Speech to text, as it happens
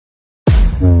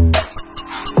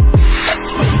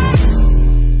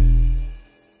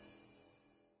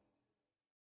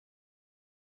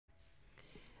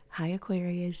Hi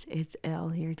Aquarius, it's Elle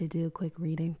here to do a quick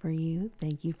reading for you.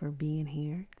 Thank you for being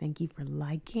here. Thank you for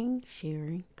liking,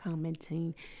 sharing,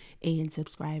 commenting, and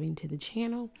subscribing to the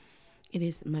channel. It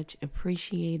is much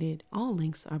appreciated. All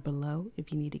links are below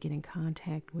if you need to get in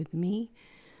contact with me.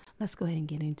 Let's go ahead and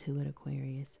get into it,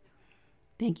 Aquarius.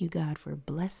 Thank you, God, for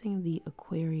blessing the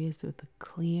Aquarius with a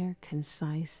clear,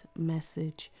 concise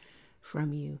message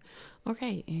from you.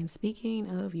 Okay, and speaking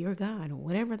of your God,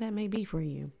 whatever that may be for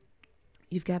you,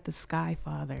 you've got the Sky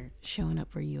Father showing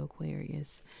up for you,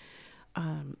 Aquarius.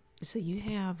 So you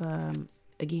have,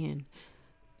 again,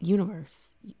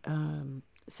 universe,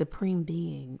 supreme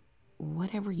being,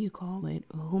 whatever you call it,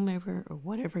 whomever or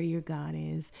whatever your God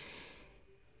is.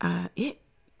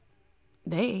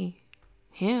 They,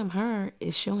 him, her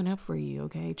is showing up for you,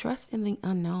 okay? Trust in the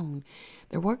unknown.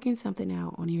 They're working something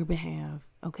out on your behalf,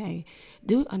 okay?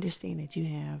 Do understand that you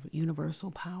have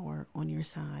universal power on your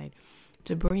side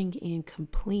to bring in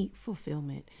complete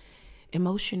fulfillment,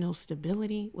 emotional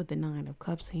stability with the Nine of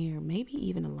Cups here, maybe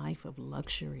even a life of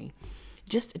luxury.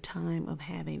 Just a time of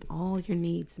having all your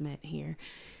needs met here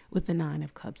with the Nine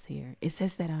of Cups here. It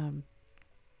says that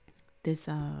this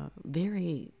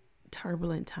very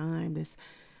turbulent time, this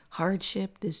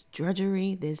hardship, this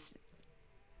drudgery, this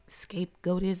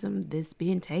scapegoatism, this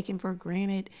being taken for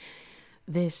granted,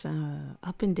 this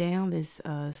up and down, this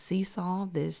seesaw,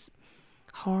 this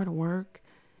hard work,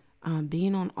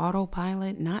 being on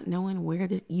autopilot, not knowing where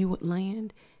you would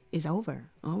land is over.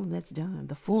 All of that's done.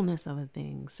 The fullness of a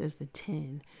thing, says the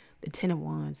 10 of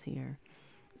Wands here.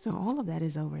 So all of that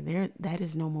is over. That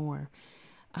is no more.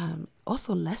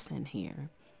 Also lesson here.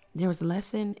 There was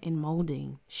lesson in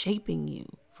molding, shaping you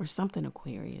for something,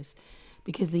 Aquarius,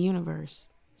 because the universe,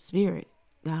 spirit,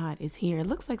 God is here. It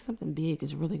looks like something big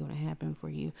is really going to happen for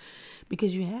you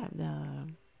because you have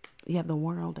the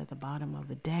world at the bottom of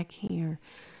the deck here.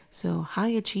 So high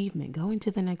achievement, going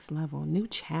to the next level, new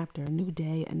chapter, a new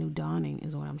day, a new dawning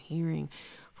is what I'm hearing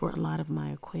for a lot of my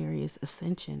Aquarius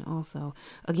ascension. Also,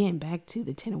 again, back to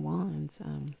the 10 of Wands,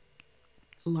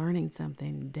 learning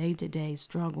something, day-to-day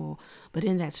struggle. But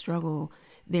in that struggle,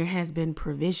 there has been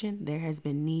provision. There has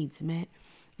been needs met.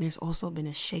 There's also been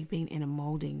a shaping and a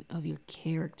molding of your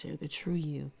character, the true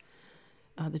you,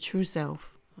 the true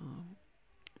self.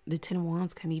 The 10 of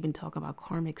Wands can even talk about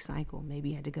karmic cycle.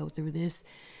 Maybe you had to go through this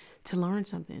to learn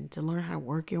something, to learn how to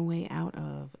work your way out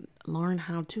of, learn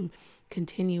how to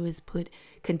continuously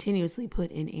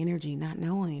put in energy, not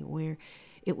knowing where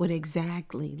it would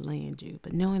exactly land you,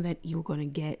 but knowing that you're going to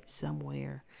get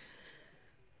somewhere.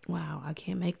 Wow, I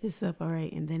can't make this up. All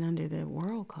right. And then under the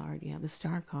World card, you have the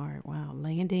Star card. Wow,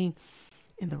 landing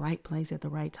in the right place at the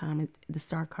right time. The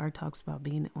Star card talks about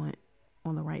being on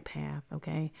the right path,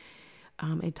 okay?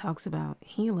 It talks about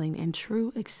healing and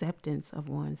true acceptance of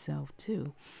oneself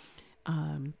too.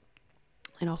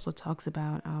 It also talks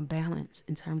about balance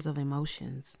in terms of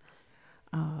emotions,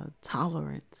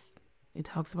 tolerance. It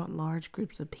talks about large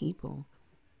groups of people.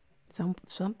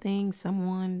 Someone's,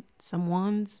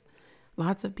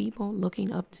 lots of people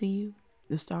looking up to you,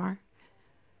 the Star.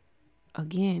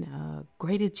 Again,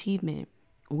 great achievement,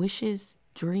 wishes,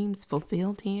 dreams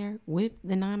fulfilled here with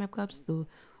the Nine of Cups. The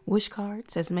wish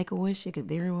card says make a wish. It could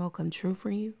very well come true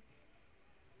for you.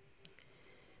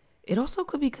 It also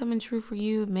could be coming true for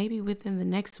you maybe within the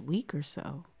next week or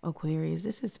so, Aquarius.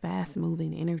 This is fast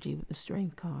moving energy with the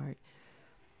Strength card.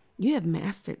 You have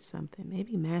mastered something,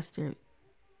 maybe mastered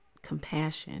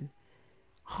compassion,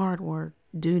 hard work,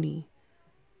 duty,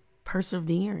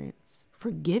 perseverance,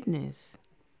 forgiveness.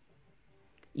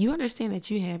 You understand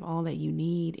that you have all that you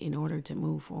need in order to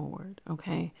move forward,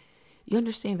 okay? You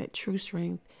understand that true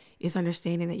strength is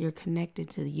understanding that you're connected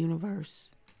to the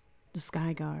universe, the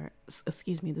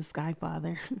the Sky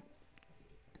Father.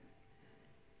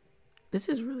 This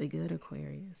is really good,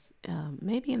 Aquarius.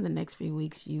 Maybe in the next few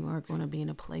weeks, you are going to be in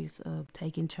a place of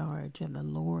taking charge of the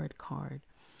Lord card.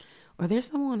 Or there's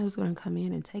someone who's going to come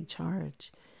in and take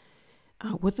charge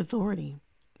with authority.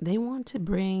 They want to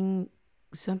bring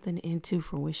something into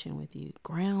fruition with you.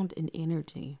 Ground and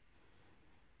energy.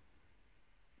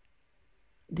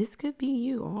 This could be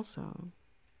you also.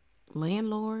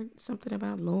 Landlord, something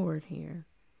about Lord here.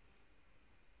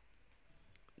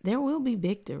 There will be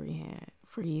victory had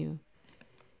for you.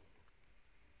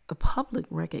 A public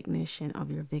recognition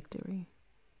of your victory.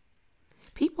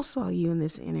 People saw you in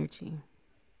this energy,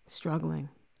 struggling,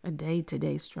 a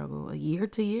day-to-day struggle, a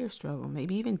year-to-year struggle,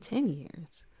 maybe even 10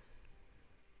 years.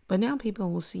 But now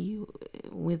people will see you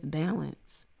with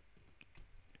balance.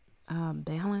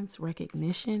 Balance,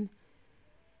 recognition,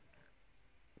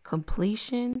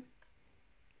 completion,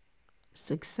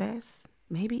 success,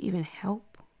 maybe even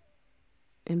help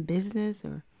in business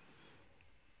or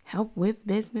help with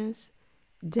business.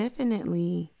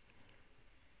 Definitely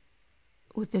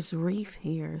with this reef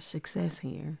here, success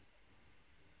here.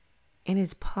 And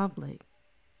it's public.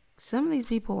 Some of these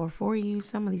people are for you,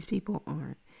 some of these people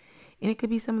aren't. And it could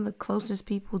be some of the closest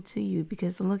people to you,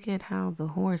 because look at how the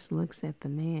horse looks at the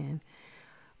man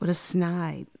with a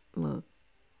snide look,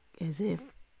 as if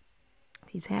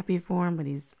he's happy for him, but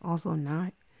he's also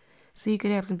not. So you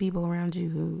could have some people around you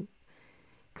who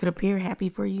could appear happy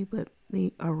for you, but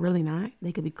they are really not.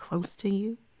 They could be close to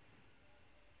you.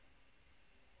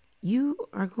 You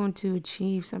are going to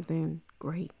achieve something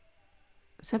great,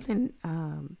 something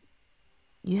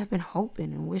you have been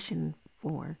hoping and wishing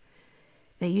for,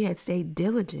 that you had stayed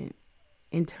diligent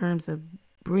in terms of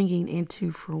bringing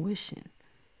into fruition.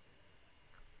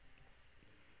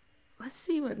 Let's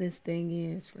see what this thing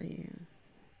is for you.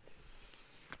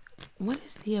 What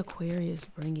is the Aquarius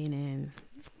bringing in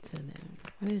to them?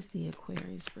 What is the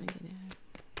Aquarius bringing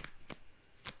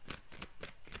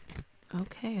in?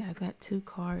 Okay, I got 2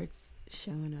 cards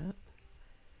showing up.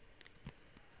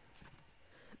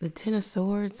 The Ten of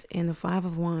Swords and the Five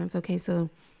of Wands. Okay,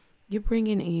 so you're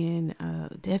bringing in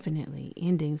definitely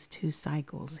endings to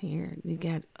cycles here. You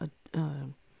got a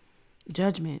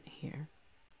judgment here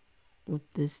with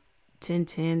this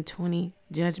 10-10-20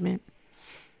 judgment.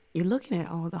 You're looking at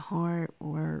all the hard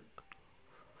work,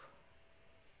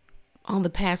 all the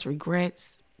past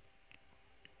regrets,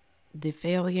 the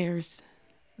failures,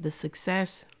 the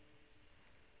success,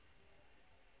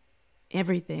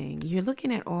 everything. You're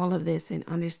looking at all of this and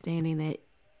understanding that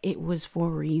it was for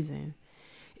a reason.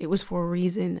 It was for a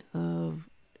reason of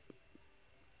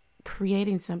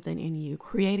creating something in you,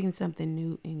 creating something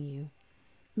new in you.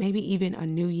 Maybe even a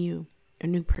new you, a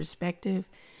new perspective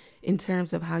in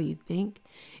terms of how you think,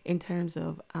 in terms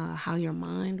of how your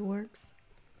mind works.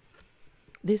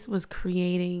 This was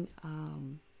creating,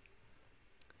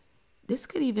 this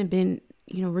could even been,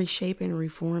 reshaping,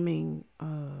 reforming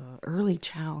early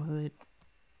childhood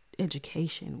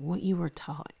education, what you were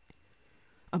taught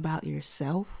about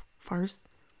yourself first,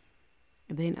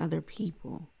 and then other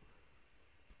people.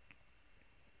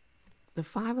 The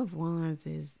Five of Wands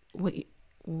is what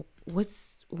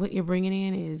you're bringing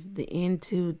in is the end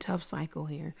to tough cycle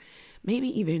here. Maybe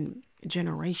even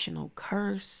generational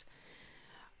curse.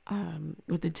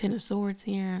 With the Ten of Swords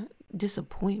here,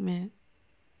 disappointment,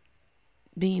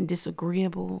 being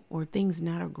disagreeable, or things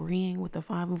not agreeing with the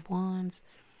Five of Wands,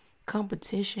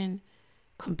 competition,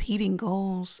 competing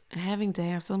goals, having to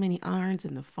have so many irons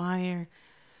in the fire,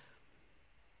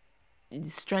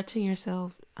 stretching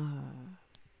yourself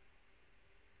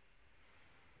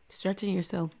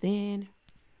thin,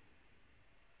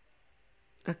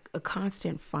 a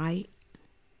constant fight,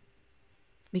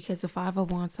 because the Five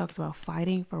of Wands talks about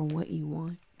fighting for what you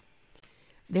want.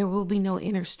 There will be no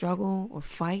inner struggle or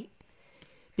fight,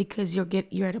 because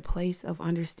you're at a place of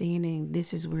understanding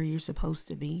this is where you're supposed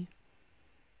to be.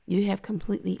 You have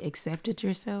completely accepted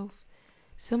yourself.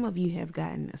 Some of you have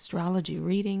gotten astrology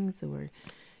readings, or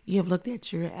you have looked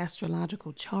at your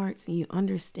astrological charts and you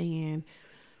understand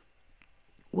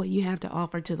what you have to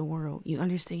offer to the world. You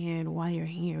understand why you're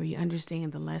here. You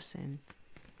understand the lesson.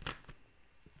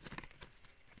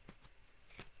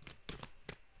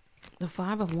 The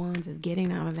Five of Wands is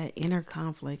getting out of that inner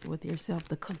conflict with yourself,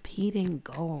 the competing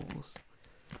goals,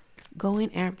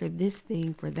 going after this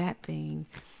thing for that thing,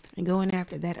 and going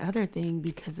after that other thing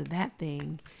because of that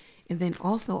thing. And then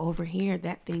also over here,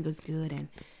 that thing was good. And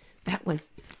that was,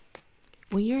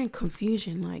 when you're in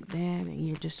confusion like that and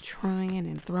you're just trying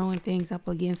and throwing things up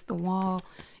against the wall,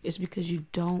 it's because you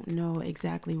don't know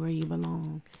exactly where you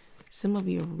belong. Some of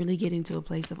you are really getting to a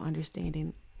place of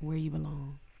understanding where you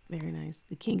belong. Very nice.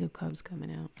 The King of Cups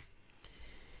coming out.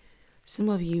 Some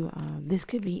of you, this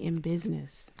could be in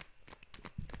business.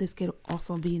 This could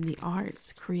also be in the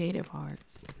arts, creative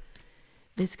arts.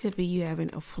 This could be you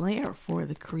having a flair for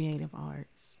the creative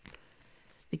arts.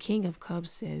 The King of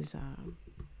Cups says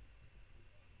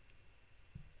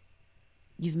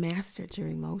you've mastered your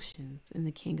emotions in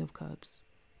the King of Cups.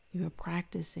 You are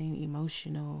practicing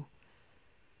emotional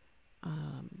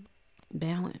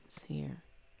balance here.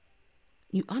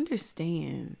 You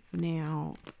understand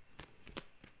now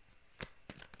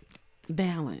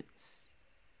balance.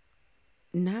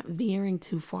 Not veering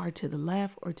too far to the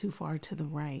left or too far to the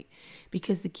right.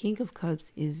 Because the King of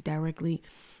Cups is directly,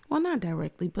 well, not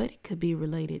directly, but it could be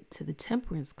related to the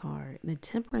Temperance card. And the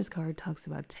Temperance card talks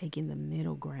about taking the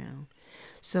middle ground.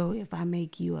 So if I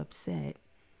make you upset,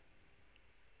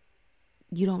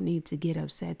 you don't need to get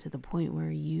upset to the point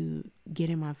where you get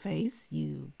in my face,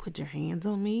 you put your hands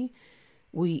on me.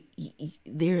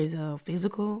 There is a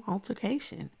physical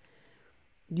altercation.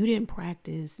 You didn't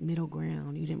practice middle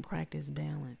ground. You didn't practice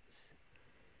balance.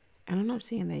 And I'm not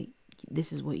saying that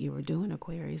this is what you were doing,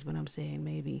 Aquarius, but I'm saying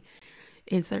maybe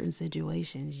in certain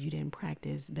situations you didn't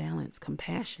practice balance,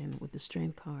 compassion with the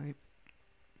Strength card.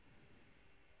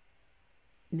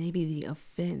 Maybe the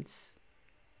offense,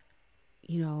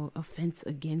 offense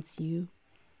against you,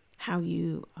 how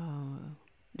you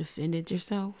defended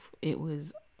yourself, it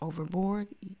was overboard.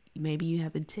 Maybe you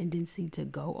have the tendency to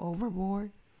go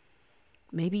overboard.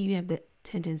 Maybe you have the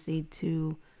tendency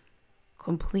to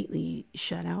completely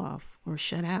shut off or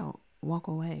shut out, walk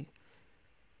away.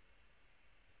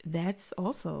 That's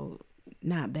also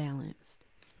not balanced.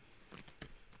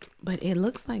 But it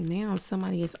looks like now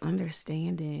somebody is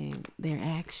understanding their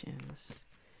actions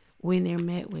when they're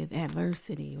met with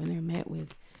adversity, when they're met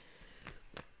with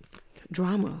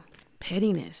drama,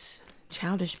 pettiness,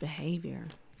 childish behavior.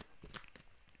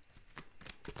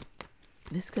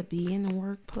 This could be in the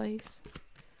workplace.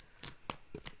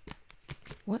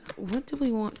 What do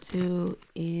we want to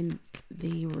end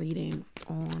the reading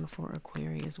on for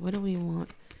Aquarius? What do we want?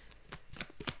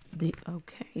 The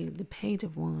Page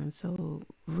of Wands. So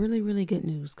really, really good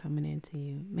news coming into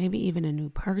you. Maybe even a new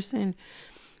person.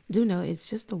 Do know it's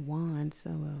just a wand,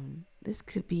 so this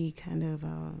could be kind of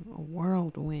a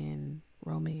whirlwind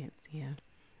romance. Yeah,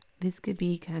 this could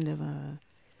be kind of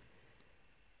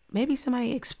maybe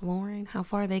somebody exploring how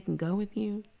far they can go with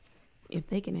you. If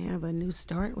they can have a new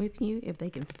start with you, if they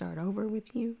can start over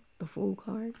with you, the Fool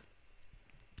card.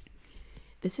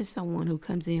 This is someone who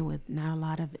comes in with not a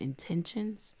lot of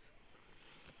intentions.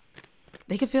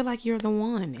 They can feel like you're the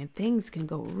one and things can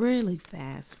go really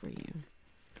fast for you.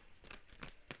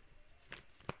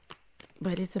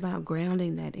 But it's about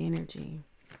grounding that energy.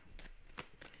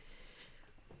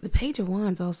 The Page of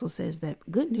Wands also says that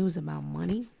good news about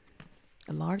money.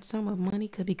 A large sum of money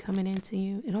could be coming into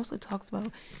you. It also talks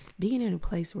about being in a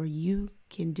place where you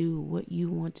can do what you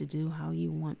want to do, how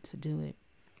you want to do it,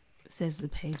 says the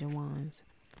Page of Wands.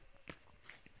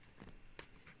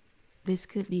 This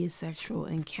could be a sexual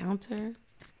encounter.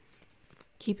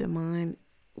 Keep in mind,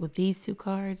 with these two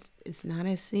cards, it's not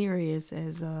as serious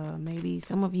as maybe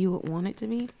some of you would want it to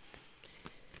be.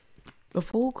 The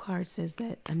Fool card says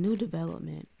that a new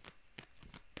development,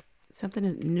 something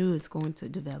new is going to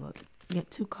develop. You got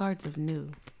two cards of new.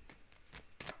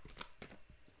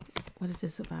 What is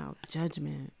this about?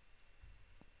 Judgment.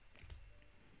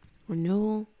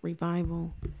 Renewal,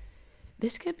 revival.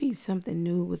 This could be something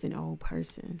new with an old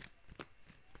person.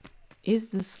 Is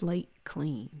the slate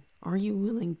clean? Are you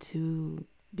willing to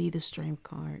be the Strength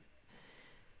card?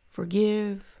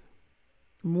 Forgive,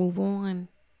 move on,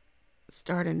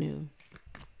 start anew.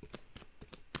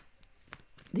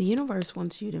 The universe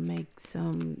wants you to make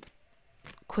some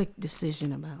quick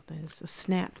decision about this, a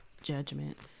snap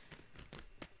judgment.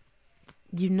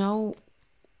 You know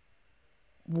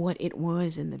what it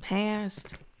was in the past.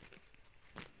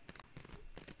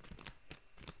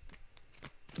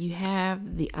 You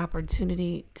have the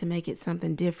opportunity to make it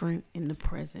something different in the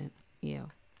present. Yeah,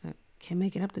 can't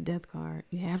make it up the Death card.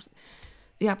 You have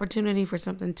the opportunity for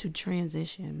something to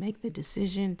transition. Make the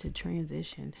decision to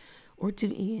transition or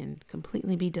to end,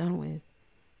 completely be done with.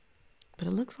 But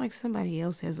it looks like somebody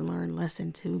else has learned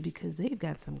lesson too, because they've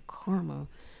got some karma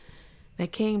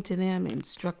that came to them and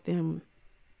struck them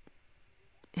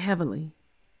heavily,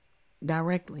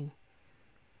 directly.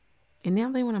 And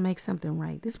now they want to make something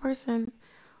right. This person,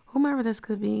 whomever this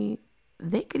could be,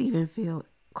 they could even feel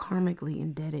karmically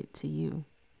indebted to you.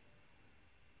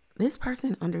 This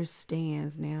person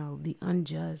understands now the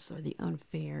unjust or the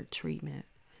unfair treatment.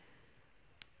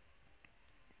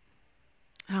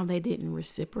 How they didn't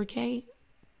reciprocate.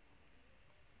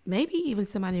 Maybe even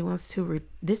somebody wants to,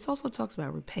 this also talks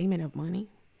about repayment of money.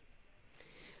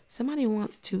 Somebody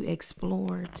wants to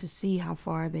explore to see how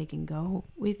far they can go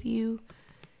with you.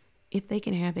 If they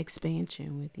can have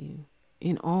expansion with you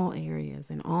in all areas,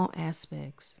 in all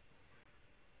aspects.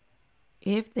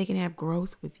 If they can have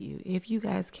growth with you. If you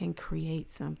guys can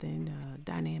create something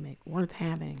dynamic, worth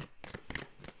having.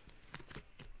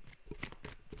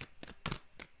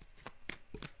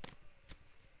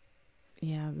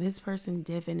 Yeah, this person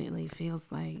definitely feels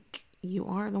like you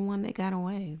are the one that got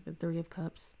away, the Three of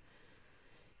Cups.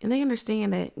 And they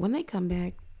understand that when they come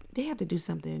back, they have to do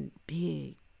something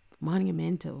big,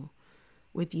 monumental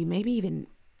with you. Maybe even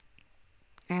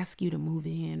ask you to move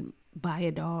in, buy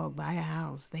a dog, buy a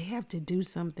house. They have to do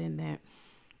something that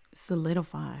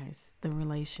solidifies the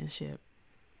relationship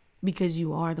because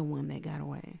you are the one that got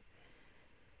away.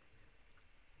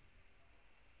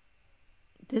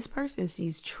 This person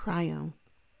sees triumph,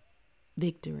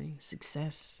 victory,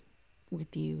 success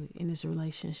with you in this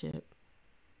relationship.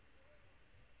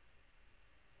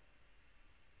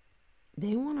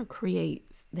 They want to create,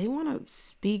 they want to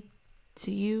speak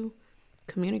to you,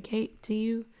 communicate to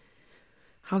you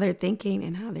how they're thinking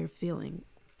and how they're feeling.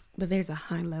 But there's a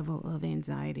high level of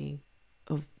anxiety,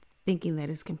 of thinking that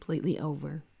it's completely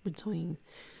over between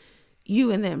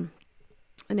you and them.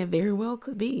 And it very well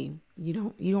could be. You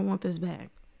don't want this back.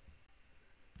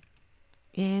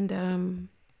 And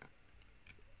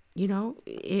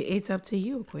it's up to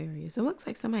you, Aquarius. It looks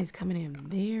like somebody's coming in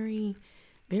very,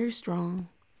 very strong,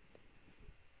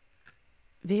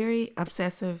 very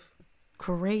obsessive,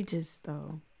 courageous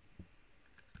though.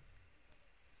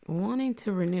 Wanting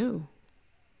to renew,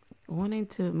 wanting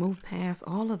to move past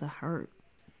all of the hurt.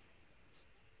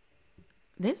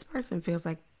 This person feels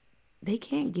like they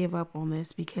can't give up on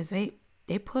this because they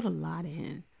put a lot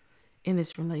in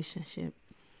this relationship.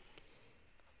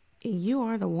 And you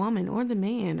are the woman or the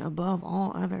man above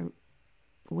all other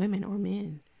women or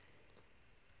men.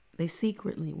 They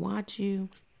secretly watch you.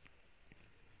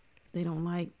 They don't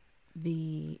like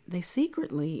they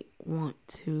secretly want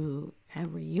to have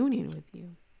a reunion with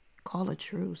you, call a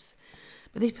truce,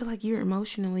 but they feel like you're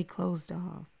emotionally closed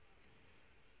off.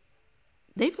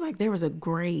 They feel like there was a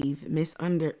grave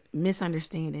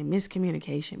misunderstanding,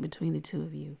 miscommunication between the two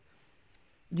of you.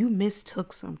 You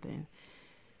mistook something.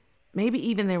 Maybe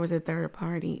even there was a third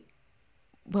party,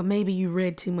 but maybe you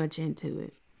read too much into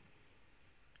it.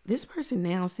 This person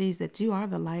now sees that you are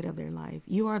the light of their life.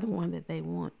 You are the one that they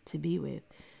want to be with.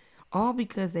 All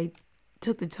because they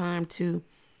took the time to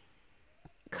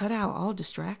cut out all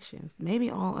distractions, maybe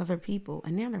all other people,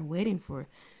 and now they're waiting for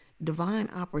divine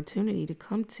opportunity to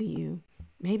come to you,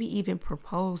 maybe even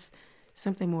propose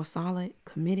something more solid,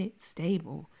 committed,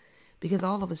 stable, because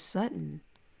all of a sudden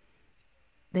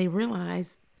they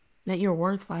realize that you're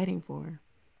worth fighting for.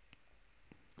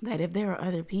 That if there are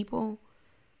other people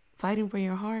fighting for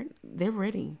your heart, they're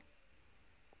ready.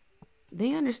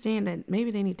 They understand that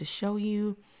maybe they need to show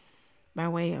you by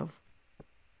way of,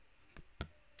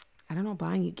 I don't know,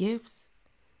 buying you gifts,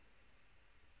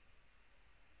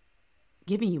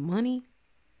 giving you money,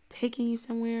 taking you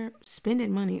somewhere,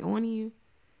 spending money on you.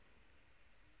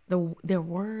 Their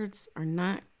words are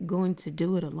not going to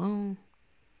do it alone.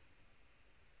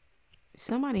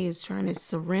 Somebody is trying to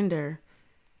surrender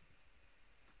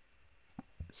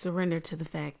to the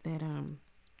fact that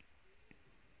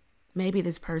maybe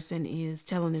this person is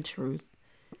telling the truth.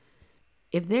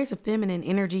 If there's a feminine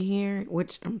energy here,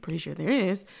 which I'm pretty sure there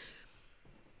is,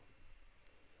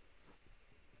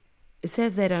 it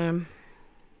says that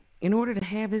in order to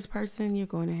have this person, you're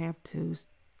going to have to,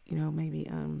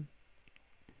 maybe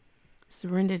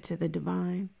surrender to the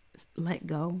divine, let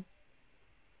go,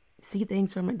 see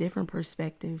things from a different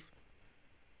perspective,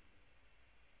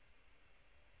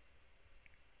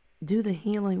 do the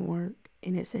healing work.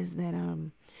 And it says that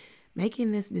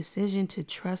making this decision to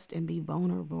trust and be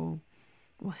vulnerable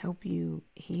will help you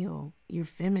heal your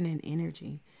feminine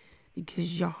energy,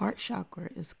 because your heart chakra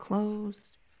is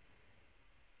closed.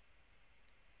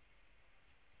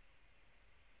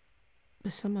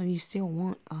 But some of you still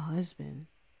want a husband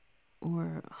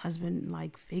or a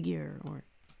husband-like figure,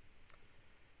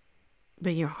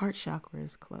 but your heart chakra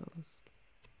is closed.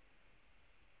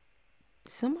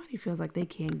 Somebody feels like they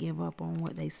can't give up on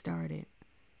what they started.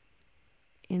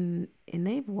 And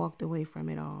they've walked away from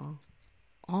it all.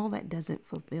 All that doesn't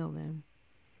fulfill them.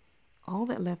 All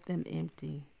that left them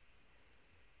empty.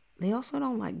 They also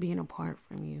don't like being apart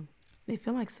from you. They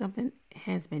feel like something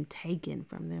has been taken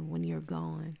from them when you're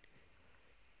gone.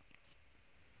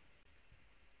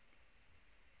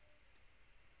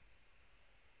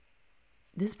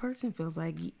 This person feels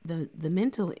like the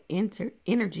mental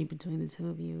energy between the two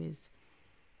of you is,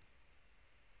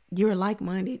 you're a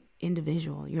like-minded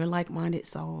individual. You're a like-minded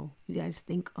soul. You guys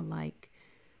think alike.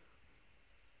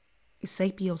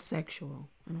 Sapiosexual.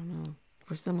 I don't know.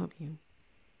 For some of you.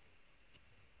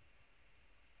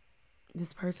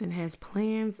 This person has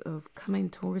plans of coming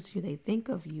towards you. They think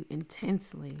of you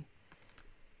intensely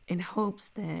in hopes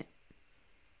that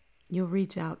you'll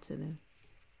reach out to them.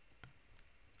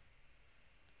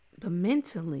 But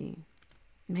mentally,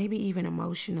 maybe even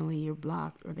emotionally, you're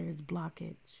blocked or there's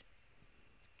blockage.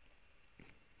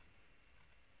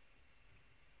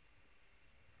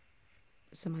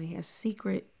 Somebody has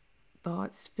secret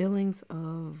thoughts, feelings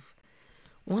of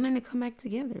wanting to come back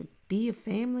together, be a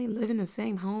family, live in the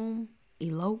same home,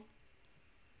 elope,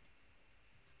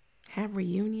 have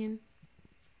reunion,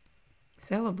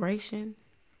 celebration,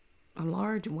 a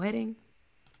large wedding,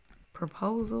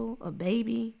 proposal, a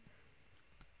baby,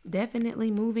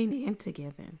 definitely moving in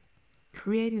together,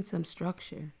 creating some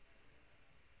structure.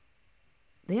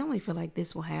 They only feel like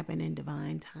this will happen in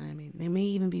divine timing. They may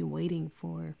even be waiting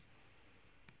for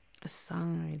a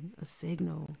sign, a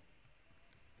signal.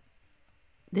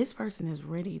 This person is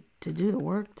ready to do the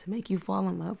work to make you fall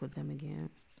in love with them again.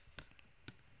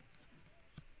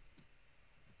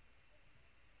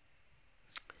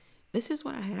 This is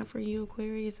what I have for you,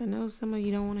 Aquarius. I know some of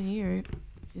you don't want to hear it,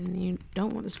 and you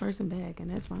don't want this person back, and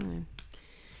that's fine.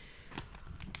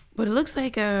 But it looks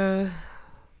like, I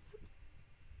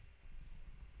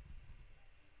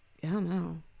don't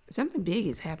know, something big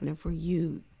is happening for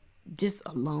you just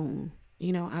alone,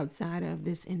 you know, outside of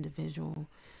this individual.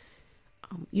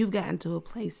 You've gotten to a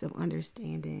place of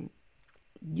understanding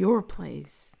your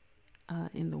place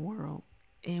in the world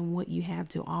and what you have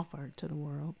to offer to the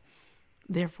world.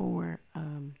 Therefore,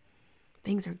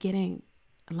 things are getting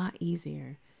a lot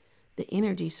easier. The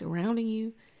energy surrounding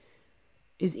you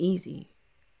is easy.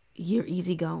 You're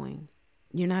easygoing.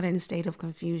 You're not in a state of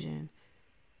confusion.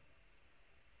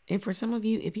 And for some of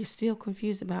you, if you're still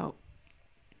confused about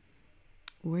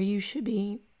where you should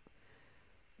be,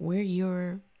 where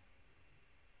your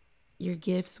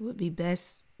gifts would be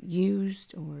best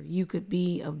used, or you could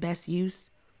be of best use,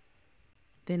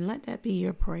 then let that be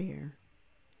your prayer.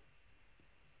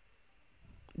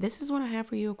 This is what I have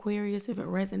for you, Aquarius. If it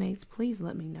resonates, please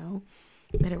let me know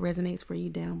that it resonates for you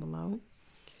down below.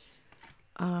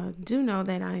 Do know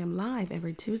that I am live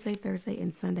every Tuesday, Thursday,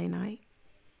 and Sunday night,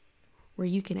 where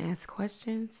you can ask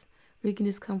questions, or you can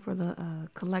just come for the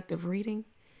collective reading.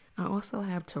 I also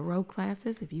have tarot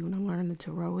classes if you want to learn the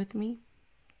tarot with me.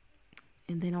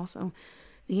 And then also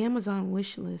the Amazon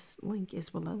wish list link is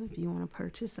below if you want to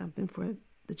purchase something for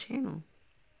the channel.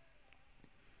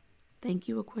 Thank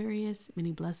you, Aquarius.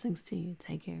 Many blessings to you.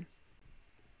 Take care.